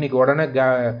இருக்குது. இன்றைக்கி உடனே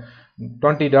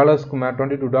 $20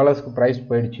 $22 ப்ரைஸ்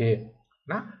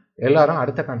போயிடுச்சுன்னா எல்லாரும்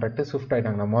அடுத்த கான்ட்ராக்டு ஷிஃப்ட்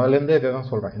ஆகிட்டாங்க. நான் முதலேருந்தே இதை தான்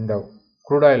சொல்கிறேன். இந்த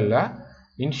க்ரூட் ஆயிலில்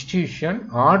இன்ஸ்டிடியூஷன்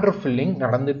ஆர்டர் ஃபில்லிங்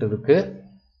நடந்துட்டு இருக்கு.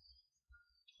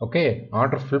 ஓகே,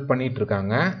 ஆர்டர் ஃபில் பண்ணிட்டு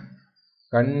இருக்காங்க.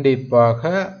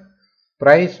 கண்டிப்பாக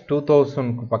ப்ரைஸ்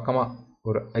 2000க்கு பக்கமாக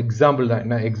ஒரு எக்ஸாம்பிள் தான்,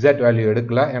 என்ன எக்ஸாக்ட் வேல்யூ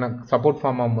எடுக்கல, எனக்கு சப்போர்ட்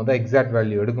ஃபார்ம் ஆகும்போது எக்ஸாக்ட்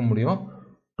வேல்யூ எடுக்க முடியும்.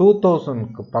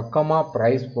 2000க்கு பக்கமாக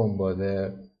ப்ரைஸ் போகும்போது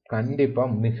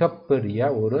கண்டிப்பாக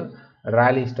மிகப்பெரிய ஒரு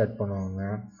ரேலி ஸ்டார்ட் பண்ணுவாங்க.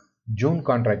 ஜூன்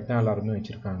கான்ட்ராக்ட் தான் எல்லாருமே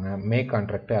வச்சுருக்காங்க, மே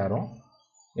கான்ட்ராக்ட் யாரும்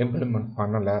இம்ப்ளிமெண்ட்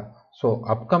பண்ணலை. ஸோ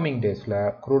அப்கமிங் டேஸில்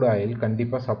க்ரூட் ஆயில்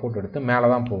கண்டிப்பாக சப்போர்ட் எடுத்து மேலே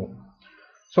தான் போகும்.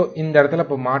 ஸோ இந்த இடத்துல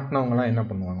இப்போ மாட்டினவங்கலாம் என்ன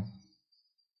பண்ணுவாங்க,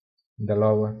 இந்த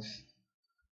லோவர்ஸ்.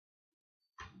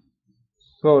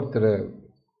 ஸோ ஒருத்தர்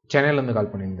சென்னையிலேருந்து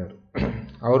கால் பண்ணியிருந்தார்,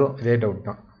 அவரும் இதே டவுட்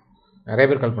தான், நிறைய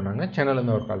பேர் கால் பண்ணாங்க.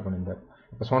 சென்னையிலேருந்து அவர் கால் பண்ணியிருந்தார்.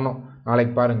 இப்போ சொன்னோம்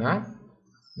நாளைக்கு பாருங்கள்,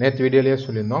 நேற்று வீடியோலேயே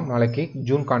சொல்லியிருந்தோம் நாளைக்கு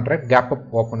June contract gap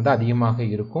up open தான் அதிகமாக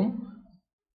இருக்கும்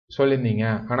சொல்லியிருந்தீங்க.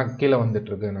 ஆனால் கீழே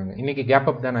வந்துட்டுருக்கு. நாங்கள் இன்றைக்கி கேப்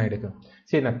அப் தான் நான் எடுக்கிறேன்.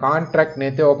 சரி, இந்த கான்ட்ராக்ட்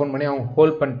நேற்றே ஓப்பன் பண்ணி அவங்க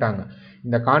ஹோல்ட் பண்ணிட்டாங்க.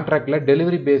 இந்த கான்ட்ராக்டில்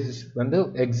டெலிவரி பேசிஸ் வந்து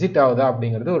எக்ஸிட் ஆகுதா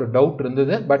அப்படிங்கிறது ஒரு டவுட்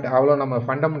இருந்தது. பட் அவ்வளோ நம்ம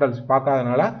ஃபண்டமெண்டல்ஸ்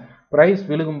பார்க்காதனால ப்ரைஸ்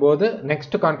விழுகும்போது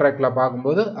நெக்ஸ்ட் கான்ட்ராக்டில்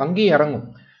பார்க்கும்போது அங்கேயும் இறங்கும்.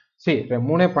 சரி,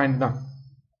 3 பாயிண்ட் தான்.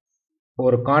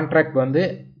 ஒரு கான்ட்ராக்ட் வந்து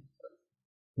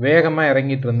வேகமாக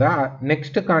இறங்கிட்டு இருந்தால்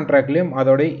நெக்ஸ்ட் கான்ட்ராக்ட்லேயும்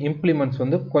அதோடைய இம்ப்ளிமெண்ட்ஸ்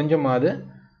வந்து கொஞ்சமாவது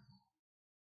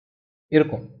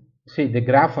இருக்கும். சரி, இந்த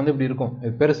கிராஃப் வந்து இப்படி இருக்கும்.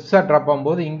 இது பெருசாக ட்ராப்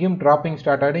ஆகும்போது இங்கேயும் ட்ராப்பிங்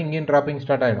ஸ்டார்ட் ஆகிடும், இங்கேயும் ட்ராப்பிங்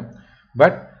ஸ்டார்ட் ஆகிடும்.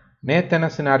 பட் நேற்று என்ன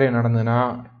சினாரியோ நடந்ததுன்னா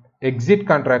எக்ஸிட்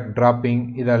கான்ட்ராக்ட் ட்ராப்பிங்,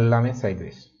 இதெல்லாமே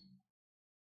சைட்வேஸ்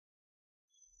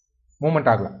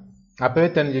மூமெண்ட் ஆகலாம். அப்போவே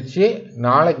தெரிஞ்சிச்சு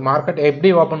நாளைக்கு மார்க்கெட் எப்படி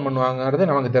ஓப்பன் பண்ணுவாங்கிறது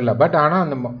நமக்கு தெரியல. பட் ஆனால்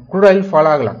அந்த க்ரூட் ஆயில்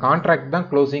ஃபாலோ ஆகலாம், கான்ட்ராக்ட் தான்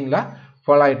க்ளோசிங்கில்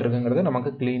ஃபாலோ ஆகிட்டு இருக்குங்கிறது நமக்கு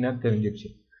கிளீனாக தெரிஞ்சிடுச்சு.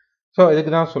 ஸோ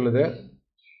இதுக்கு தான் சொல்லுது,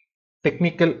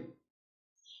 டெக்னிக்கல்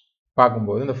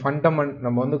பார்க்கும்போது இந்த ஃபண்டமெண்ட்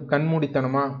நம்ம வந்து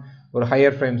கண்மூடித்தனமாக ஒரு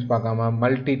ஹையர் ஃப்ரேம்ஸ் பார்க்காம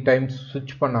மல்டி டைம்ஸ்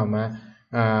சுவிட்ச் பண்ணாமல்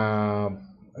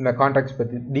இந்த கான்ட்ராக்ட்ஸ்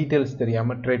பற்றி டீட்டெயில்ஸ்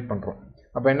தெரியாமல் ட்ரேட் பண்ணுறோம்.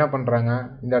 அப்போ என்ன பண்ணுறாங்க,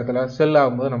 இந்த இடத்துல செல்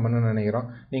ஆகும்போது நம்ம என்ன நினைக்கிறோம்,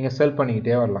 நீங்கள் செல்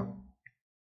பண்ணிக்கிட்டே வரலாம்,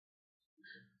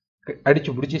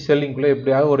 அடித்து பிடிச்சி செல்லிங்குள்ளே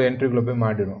எப்படியாவது ஒரு என்ட்ரிக்குள்ளே போய்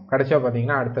மாட்டிடுவோம். கடைசியாக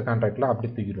பார்த்தீங்கன்னா அடுத்த கான்ட்ராக்டில் அப்படி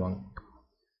தூக்கிடுவாங்க.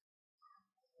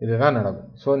 இதுதான்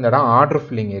நடக்கும். ஸோ இந்த இடம் ஆர்டர்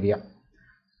ஃபில்லிங் ஏரியா.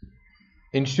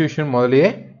 இன்ஸ்டிடியூஷன் முதலையே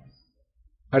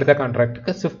அடுத்த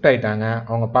கான்ட்ராக்டுக்கு ஷிஃப்ட் ஆகிட்டாங்க.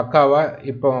 அவங்க பக்காவாக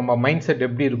இப்போ நம்ம மைண்ட் செட்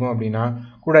எப்படி இருக்கும் அப்படின்னா,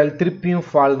 கூட திருப்பியும்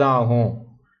ஃபால் தான் ஆகும்,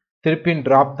 திருப்பியும்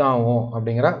ட்ராப் தான் ஆகும்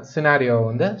அப்படிங்கிற சினாரியோவை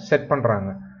வந்து செட் பண்ணுறாங்க.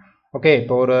 ஓகே,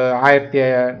 இப்போ ஒரு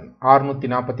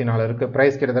 1644 இருக்குது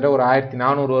ப்ரைஸ், கிட்டத்தட்ட ஒரு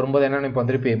 1400 வரும்போது என்ன இப்போ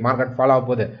திருப்பி மார்க்கெட் ஃபாலோ ஆக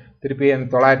போகுது, திருப்பி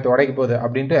 900 உடைக்க போகுது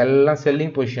அப்படின்ட்டு எல்லாம்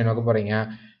செல்லிங் பொசிஷன் வைக்க போகிறீங்க.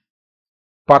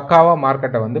 பக்காவாக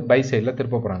மார்க்கெட்டை வந்து பை சைடில்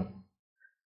திருப்ப போகிறாங்க.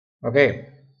 ஓகே,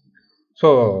 ஸோ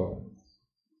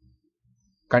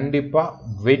கண்டிப்பாக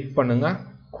வெயிட் பண்ணுங்கள்.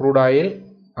 Crude oil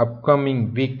upcoming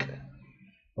week,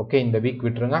 okay இந்த வீக்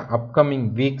விட்டுருங்க, அப்கமிங்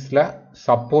வீக்ஸில்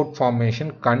சப்போர்ட்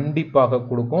ஃபார்மேஷன் கண்டிப்பாக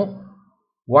கொடுக்கும்.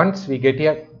 Once we get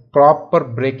a proper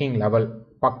braking level,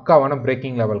 பக்காவான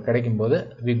பிரேக்கிங் லெவல் கிடைக்கும்போது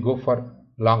we go for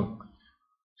long.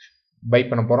 By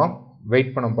பண்ண போகிறோம்,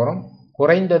 வெயிட் பண்ண போகிறோம்.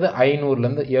 குறைந்தது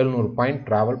 500லேருந்து 700 பாயிண்ட்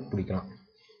ட்ராவல் பிடிக்கலாம்.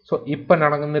 ஸோ இப்போ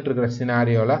நடந்துட்டு இருக்கிற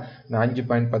சினாரியோவில் இந்த 5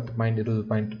 பாயிண்ட் 10 பாயிண்ட் 20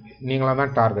 பாயிண்ட் நீங்களாக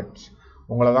தான் டார்கெட்ஸ்.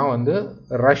 உங்களை தான் வந்து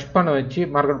ரஷ் பண்ண வச்சு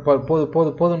மார்க்கெட்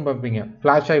போதுன்னு பார்ப்பீங்க.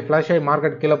 ஃப்ளாஷ் ஆகி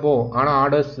மார்க்கெட் கீழே போகும். ஆனால்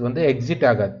ஆர்டர்ஸ் வந்து எக்ஸிட்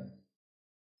ஆகாது.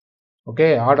 ஓகே,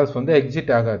 ஆர்டர்ஸ் வந்து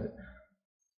எக்ஸிட் ஆகாது.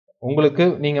 உங்களுக்கு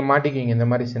நீங்கள் மாட்டிக்கிங்க இந்த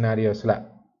மாதிரி சினாரியோஸில்.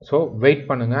 ஸோ வெயிட்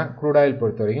பண்ணுங்கள். க்ரூட் ஆயில்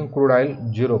பொறுத்த வரைக்கும் க்ரூட் ஆயில்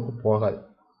 0க்கு போகாது.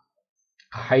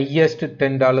 Highest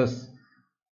 $10,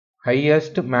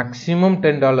 highest maximum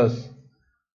 $10.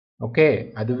 ஓகே,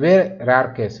 அதுவே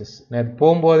ரேர் கேசஸ். நேற்று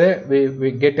போகும்போதே we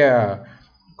get a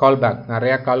call back.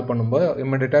 நிறையா கால் பண்ணும்போது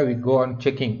இம்மிடியட்டாக வி கோ ஆன்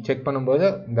செக் பண்ணும்போது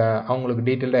இந்த அவங்களுக்கு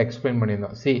டீட்டெயிலாக எக்ஸ்பிளைன்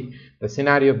பண்ணியிருந்தோம். இந்த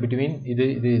சினாரியோ பிட்வீன் இது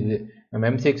நம்ம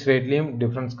MCX ரேட்லேயும்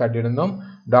difference காட்டியிருந்தோம்,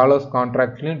 dollars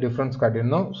கான்ட்ராக்ட்லேயும் difference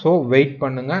காட்டியிருந்தோம். So wait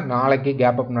பண்ணுங்கள், நாளைக்கு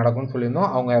கேப் அப் நடக்கும்னு சொல்லியிருந்தோம்.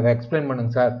 அவங்க அதை எக்ஸ்பிளைன்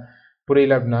பண்ணுங்க சார்,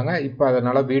 புரியல அப்படின்னாங்க. இப்போ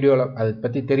அதனால் வீடியோவில் அதை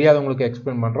பற்றி தெரியாதவங்களுக்கு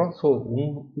எக்ஸ்பிளைன் பண்ணுறோம். ஸோ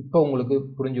இப்போ உங்களுக்கு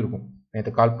புரிஞ்சிருக்கும்,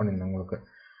 நேற்று கால் பண்ணியிருந்தேன் உங்களுக்கு.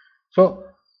 ஸோ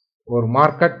ஒரு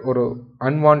மார்க்கெட் ஒரு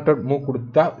அன்வான்ட் மூவ்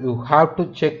கொடுத்தா you have to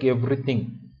check every thing.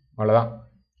 அவ்வளோதான்,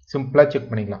 சிம்பிளாக செக்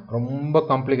பண்ணிக்கலாம். ரொம்ப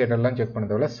காம்ப்ளிகேட்டட்லாம் செக் பண்ண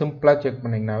தேவையில்ல, சிம்பிளாக செக்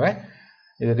பண்ணிங்கனாவே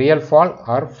இது real fall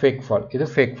R fake fall. இது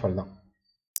ஃபேக் ஃபால் தான்.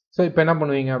 ஸோ இப்போ என்ன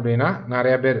பண்ணுவீங்க அப்படின்னா,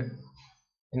 நிறையா பேர்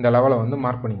இந்த லெவலை வந்து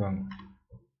மார்க் பண்ணிக்குவாங்க.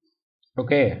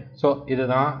 ஓகே, ஸோ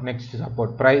இதுதான் நெக்ஸ்ட்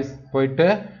சப்போர்ட். ப்ரைஸ் போயிட்டு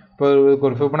இப்போ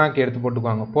ஒரு ஃபிபனாக்கி எடுத்து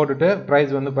போட்டுக்குவாங்க. போட்டுட்டு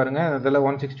ப்ரைஸ் வந்து பாருங்கள் இதில்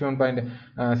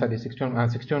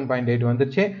 61.8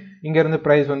 வந்துருச்சு. இங்கேருந்து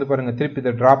ப்ரைஸ் வந்து பாருங்கள் திருப்பி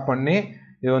இதை ட்ராப் பண்ணி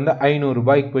இது வந்து 500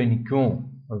 ரூபாய்க்கு போய் நிற்கும்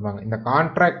அப்படிப்பாங்க. இந்த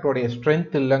கான்ட்ராக்டோடைய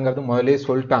ஸ்ட்ரென்த் இல்லைங்கிறது முதலே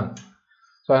சொல்லிட்டாங்க.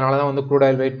 ஸோ அதனால தான் வந்து க்ரூட்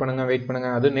ஆயில் வெயிட்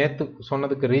பண்ணுங்கள். அது நேற்று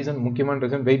சொன்னதுக்கு ரீசன், முக்கியமான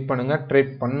ரீசன், வெயிட் பண்ணுங்கள்,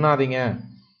 ட்ரேட் பண்ணாதீங்க.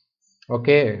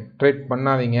 ஓகே, ட்ரேட்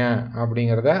பண்ணாதீங்க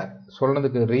அப்படிங்கிறத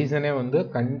சொன்னதுக்கு ரீசனே வந்து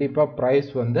கண்டிப்பாக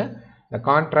ப்ரைஸ் வந்து இந்த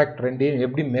கான்ட்ராக்ட் ரெண்டையும்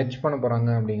எப்படி மேட்ச் பண்ண போகிறாங்க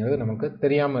அப்படிங்கிறது நமக்கு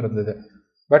தெரியாமல் இருந்தது.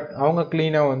 பட் அவங்க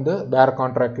க்ளீனாக வந்து வேறு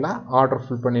கான்ட்ராக்டில் ஆர்டர்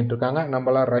ஃபில் பண்ணிட்டு இருக்காங்க.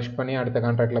 நம்மளாம் ரஷ் பண்ணி அடுத்த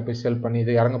கான்ட்ராக்டில் போய் செல் பண்ணி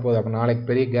இது இறங்க போகுது. அப்போ நாளைக்கு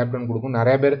பெரிய கேப் டவுன் கொடுக்கும்.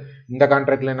 நிறைய பேர் இந்த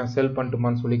கான்ட்ராக்டில் நான் செல்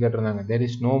பண்ணிட்டுமான்னு சொல்லி கேட்டிருந்தாங்க. தெர்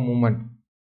இஸ் நோ மூமெண்ட்,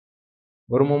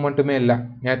 ஒரு மூமெண்ட்டுமே இல்லை.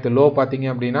 நேற்று லோ பார்த்தீங்க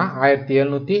அப்படின்னா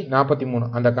 1743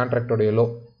 அந்த கான்ட்ராக்டோடைய லோ.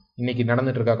 இன்னைக்கு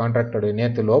நடந்துட்டு இருக்க கான்ட்ராக்டோடைய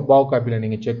நேற்று லோ பாவ் காப்பியில்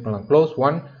நீங்கள் செக் பண்ணலாம். க்ளோஸ்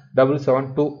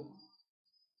 1772.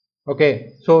 ஓகே,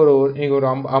 ஸோ நீங்கள் ஒரு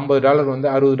 $50 வந்து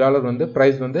 $60 வந்து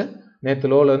ப்ரைஸ் வந்து நேற்று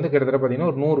லோவில் வந்து கிட்டத்தட்ட பார்த்தீங்கன்னா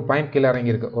ஒரு 100 பாயிண்ட் கீழே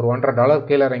இறங்கியிருக்கு, ஒரு $1.50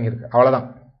 கீழே இறங்கியிருக்கு, அவ்வளோதான்.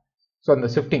 ஸோ அந்த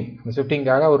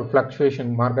ஷிஃப்டிங்காக ஒரு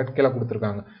ஃப்ளக்சுவேஷன் மார்க்கெட் கீழே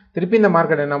கொடுத்துருக்காங்க. திருப்பி இந்த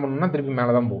மார்க்கெட் என்ன பண்ணணும்னா திருப்பி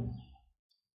மேலே தான் போகும்.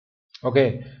 ஓகே,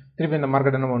 திருப்பி இந்த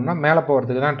மார்க்கெட் என்ன பண்ணணும்னா மேலே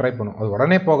போகிறதுக்கு தான் ட்ரை பண்ணும். அது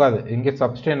உடனே போகாது. இங்கே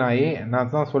சப்ஸ்டெயின் ஆகி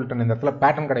நான் தான் சொல்லிட்டேன், இந்த இடத்துல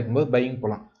பேட்டர்ன் கிடைக்கும்போது பையிங்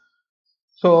போகலாம்.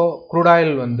 ஸோ க்ரூட்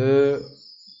ஆயில் வந்து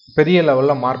பெரிய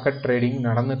லெவலில் மார்க்கெட் ட்ரேடிங்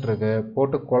நடந்துகிட்ருக்கு.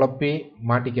 போட்டு குழப்பி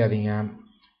மாட்டிக்காதீங்க.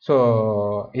 ஸோ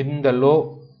இந்த லோ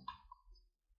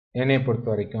என்னை பொறுத்த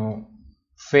வரைக்கும்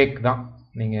ஃபேக் தான்.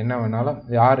 நீங்கள் என்ன வேணாலும்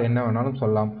யார் என்ன வேணாலும்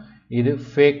சொல்லலாம், இது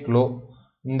ஃபேக் லோ.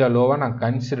 இந்த லோவை நான்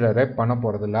கன்சிடரே பண்ண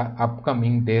போகிறதில்ல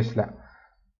அப்கமிங் டேஸில்.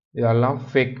 இதெல்லாம்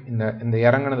ஃபேக். இந்த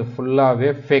இறங்குனது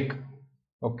ஃபுல்லாகவே ஃபேக்.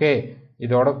 ஓகே,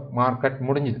 இதோட மார்க்கெட்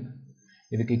முடிஞ்சுது.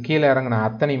 இதுக்கு கீழே இறங்கின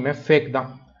அத்தனையுமே ஃபேக் தான்.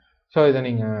 ஸோ இதை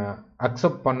நீங்கள்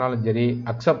அக்செப்ட் பண்ணாலும் சரி,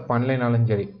 அக்செப்ட் பண்ணலைனாலும்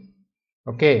சரி.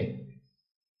 ஓகே,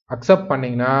 அக்செப்ட்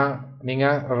பண்ணிங்கன்னா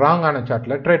நீங்கள் ராங்கான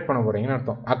சார்ட்டில் ட்ரேட் பண்ண போகிறீங்கன்னு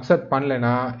அர்த்தம். அக்செப்ட்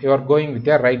பண்ணலைன்னா you are going with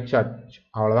A right chart,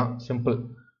 அவ்வளோதான், சிம்பிள்.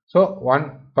 ஸோ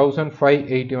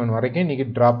 1581 வரைக்கும் இன்றைக்கி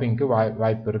ட்ராப்பிங்க்கு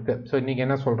வாய்ப்பு இருக்குது. ஸோ இன்றைக்கி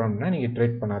என்ன சொல்கிறோம்னா நீங்கள்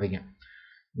ட்ரேட் பண்ணாதீங்க.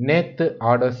 நேற்று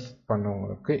ஆர்டர்ஸ்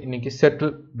பண்ணவங்களுக்கு இன்றைக்கி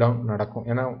செட்டில் டவுன் நடக்கும்.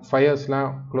 ஏன்னா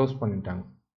ஃபயர்ஸ்லாம் க்ளோஸ் பண்ணிட்டாங்க.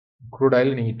 க்ரூட்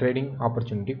ஆயில் நீங்கள் ட்ரேடிங்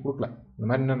ஆப்பர்ச்சுனிட்டி கொடுக்கல. இந்த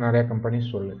மாதிரி இன்னும் நிறையா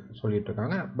கம்பெனிஸ் சொல்லிட்டு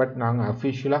இருக்காங்க. பட் நாங்கள்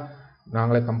அஃபிஷியலாக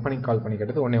நாங்களே கம்பெனிக்கு கால் பண்ணி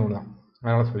கேட்டது ஒன்று தான்,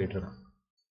 அதனால் சொல்லிட்டு இருக்கோம்.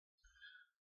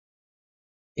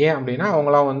 ஏன் அப்படின்னா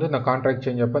அவங்களாம் வந்து இந்த கான்ட்ராக்ட்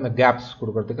சேஞ்ச் அப்போ இந்த கேப்ஸ்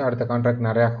கொடுக்கறதுக்கு அடுத்த கான்ட்ராக்ட்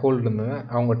நிறையா ஹோல்டு இருந்தது.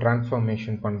 அவங்க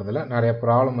டிரான்ஸ்ஃபார்மேஷன் பண்ணுறதுல நிறைய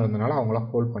ப்ராப்ளம் இருந்தனால அவங்களாம்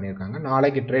ஹோல்ட் பண்ணியிருக்காங்க.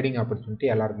 நாளைக்கு ட்ரேடிங் ஆப்பர்ச்சுனிட்டி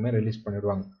எல்லாருக்குமே ரிலீஸ்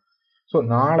பண்ணிடுவாங்க. ஸோ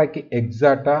நாளைக்கு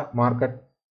எக்ஸாக்டாக மார்க்கெட்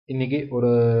இன்றைக்கி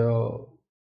ஒரு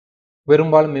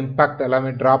பெரும்பாலும் இம்பேக்ட்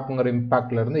எல்லாமே ட்ராப்புங்கிற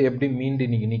இம்பேக்ட்லேருந்து எப்படி மீண்டு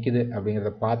இன்றைக்கி நிற்கிது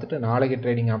அப்படிங்கிறத பார்த்துட்டு நாளைக்கு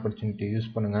ட்ரேடிங் ஆப்பர்ச்சுனிட்டி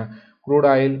யூஸ் பண்ணுங்கள். க்ரூட்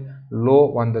ஆயில் லோ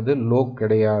வந்தது லோ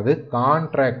கிடையாது,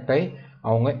 கான்ட்ராக்டை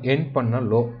அவங்க எண்ட் பண்ண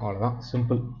லோ, அவ்வளோதான்,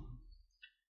 சிம்பிள்.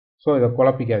 ஸோ இதை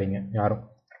குழப்பிக்காதீங்க யாரும்.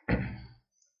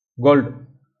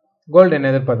 கோல்டு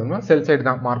என்ன எதிர்பார்த்தோம்னா செல் சைடு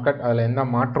தான் மார்க்கெட், அதில் எந்த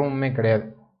மாற்றமுமே கிடையாது.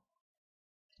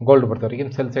 கோல்டு பொறுத்த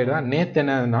வரைக்கும் செல் சைடு தான். நேற்று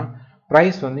என்னதுன்னா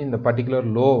ப்ரைஸ் வந்து இந்த பர்டிகுலர்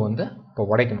லோ வந்து இப்போ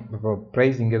உடைக்கணும். இப்போ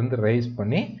ப்ரைஸ் இங்கேருந்து ரைஸ்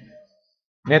பண்ணி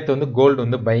நேற்று வந்து கோல்டு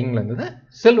வந்து பையிங்கில் இருந்தது.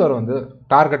 சில்வர் வந்து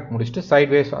டார்கெட் முடிச்சுட்டு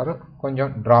சைட்வேஸ் ஆர்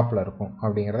கொஞ்சம் ட்ராப்பில் இருக்கும்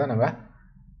அப்படிங்கிறத நம்ம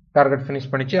டார்கெட் ஃபினிஷ்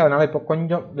பண்ணிச்சு. அதனால் இப்போ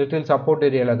கொஞ்சம் லிட்டில் சப்போர்ட்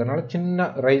ஏரியாவில் இருக்கிறனால சின்ன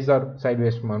ரைஸ் ஆர்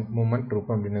சைட்வேஸ் மூவ்மெண்ட்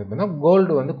இருக்கும் அப்படின்னு.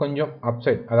 கோல்டு வந்து கொஞ்சம்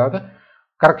அப்சைட், அதாவது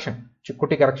கரெக்ஷன்,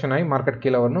 குட்டி கரெக்ஷன் ஆகி மார்க்கெட்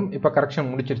கீழே வரணும். இப்போ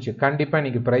கரெக்ஷன் முடிச்சிருச்சு. கண்டிப்பாக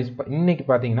இன்றைக்கி ப்ரைஸ் இன்னைக்கு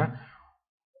பார்த்தீங்கன்னா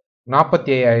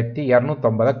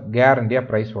 45,250 கேரண்டியாக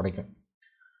ப்ரைஸ் உடைக்கும்.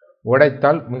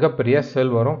 உடைத்தால் மிகப்பெரிய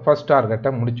செல் வரும். ஃபர்ஸ்ட் டார்கெட்டை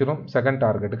முடிச்சிடும், செகண்ட்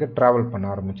டார்கெட்டுக்கு ட்ராவல் பண்ண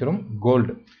ஆரம்பிச்சிடும்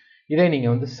கோல்டு. இதே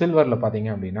நீங்கள் வந்து சில்வரில் பார்த்தீங்க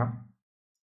அப்படின்னா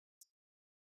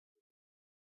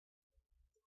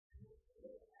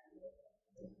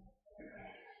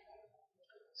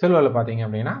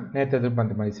நேற்று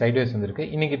எதிர்பார்த்த மாதிரி சைட்வேஸ் வந்துருக்கு.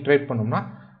 இன்றைக்கி ட்ரேட் பண்ணோம்னா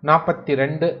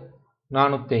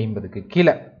 42,450க்கு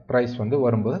கீழே ப்ரைஸ் வந்து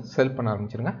வரும்போது செல் பண்ண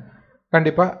ஆரம்பிச்சிருங்க.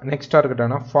 கண்டிப்பாக நெக்ஸ்ட்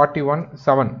டார்கெட்டான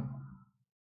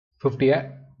 41,750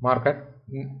 மார்க்கெட்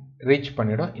ரீச்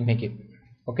பண்ணிடும் இன்னைக்கு.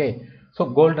 Okay, so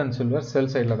gold and silver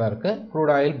செல் சைடில் தான் இருக்குது.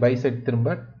 க்ரூட் ஆயில் பை சைட் திரும்ப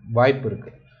வாய்ப்பு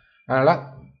இருக்குது. அதனால்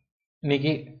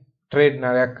இன்னைக்கு ட்ரேட்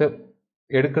நிறையாக்கு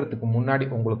எடுக்கிறதுக்கு முன்னாடி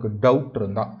உங்களுக்கு டவுட்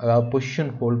இருந்தால், அதாவது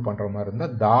பொசிஷன் ஹோல்ட் பண்ணுற மாதிரி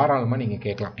இருந்தால் தாராளமாக நீங்கள்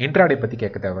கேட்கலாம். இன்ட்ராடே பற்றி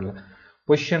கேட்க தேவையில்லை.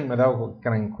 பொசிஷன் ஏதாவது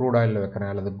வைக்கிறேன், க்ரூட் ஆயிலில்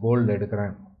வைக்கிறேன் அல்லது கோல்டு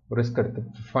எடுக்கிறேன், ரிஸ்க் எடுத்து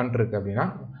ஃபண்ட் இருக்குது அப்படின்னா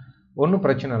ஒன்றும்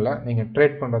பிரச்சனை இல்லை. நீங்கள்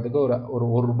ட்ரேட் பண்ணுறதுக்கு ஒரு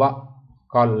 $1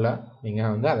 காலில்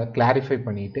நீங்கள் வந்து அதை கிளாரிஃபை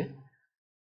பண்ணிவிட்டு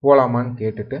போகலாமான்னு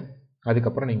கேட்டுட்டு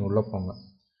அதுக்கப்புறம் நீங்கள் உள்ளே போங்க.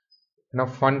 ஏன்னா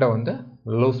ஃபண்டை வந்து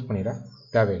லூஸ் பண்ணிட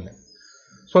தேவையில்லை.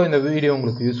 ஸோ இந்த வீடியோ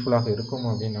உங்களுக்கு யூஸ்ஃபுல்லாக இருக்கும்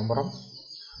அப்படின்னு நம்புகிறோம்.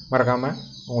 மறக்காமல்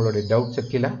உங்களுடைய டவுட்ஸை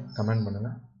கீழே கமெண்ட்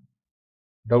பண்ணுங்கள்.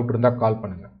 டவுட் இருந்தால் கால்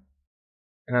பண்ணுங்கள்.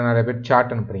 ஏன்னா நிறைய பேர்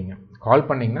சாட் அனுப்புகிறீங்க. கால்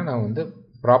பண்ணிங்கன்னா நான் வந்து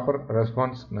ப்ராப்பர்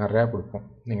ரெஸ்பான்ஸ் நிறையா கொடுப்போம்.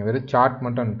 நீங்கள் வெறும் சாட்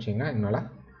மட்டும் அனுப்பிச்சிங்கன்னா என்னால்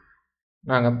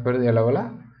நாங்கள் பெரிய லெவலில்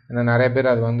ஏன்னா நிறைய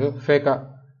பேர் அது வந்து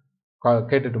ஃபேக்காக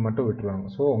கேட்டுட்டு மட்டும் விட்டுருவாங்க.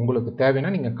 ஸோ உங்களுக்கு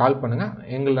தேவைன்னா நீங்கள் கால் பண்ணுங்கள்.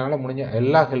 எங்களால் முடிஞ்ச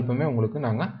எல்லா ஹெல்ப்புமே உங்களுக்கு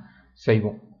நாங்கள்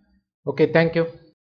செய்வோம். Okay, thank you.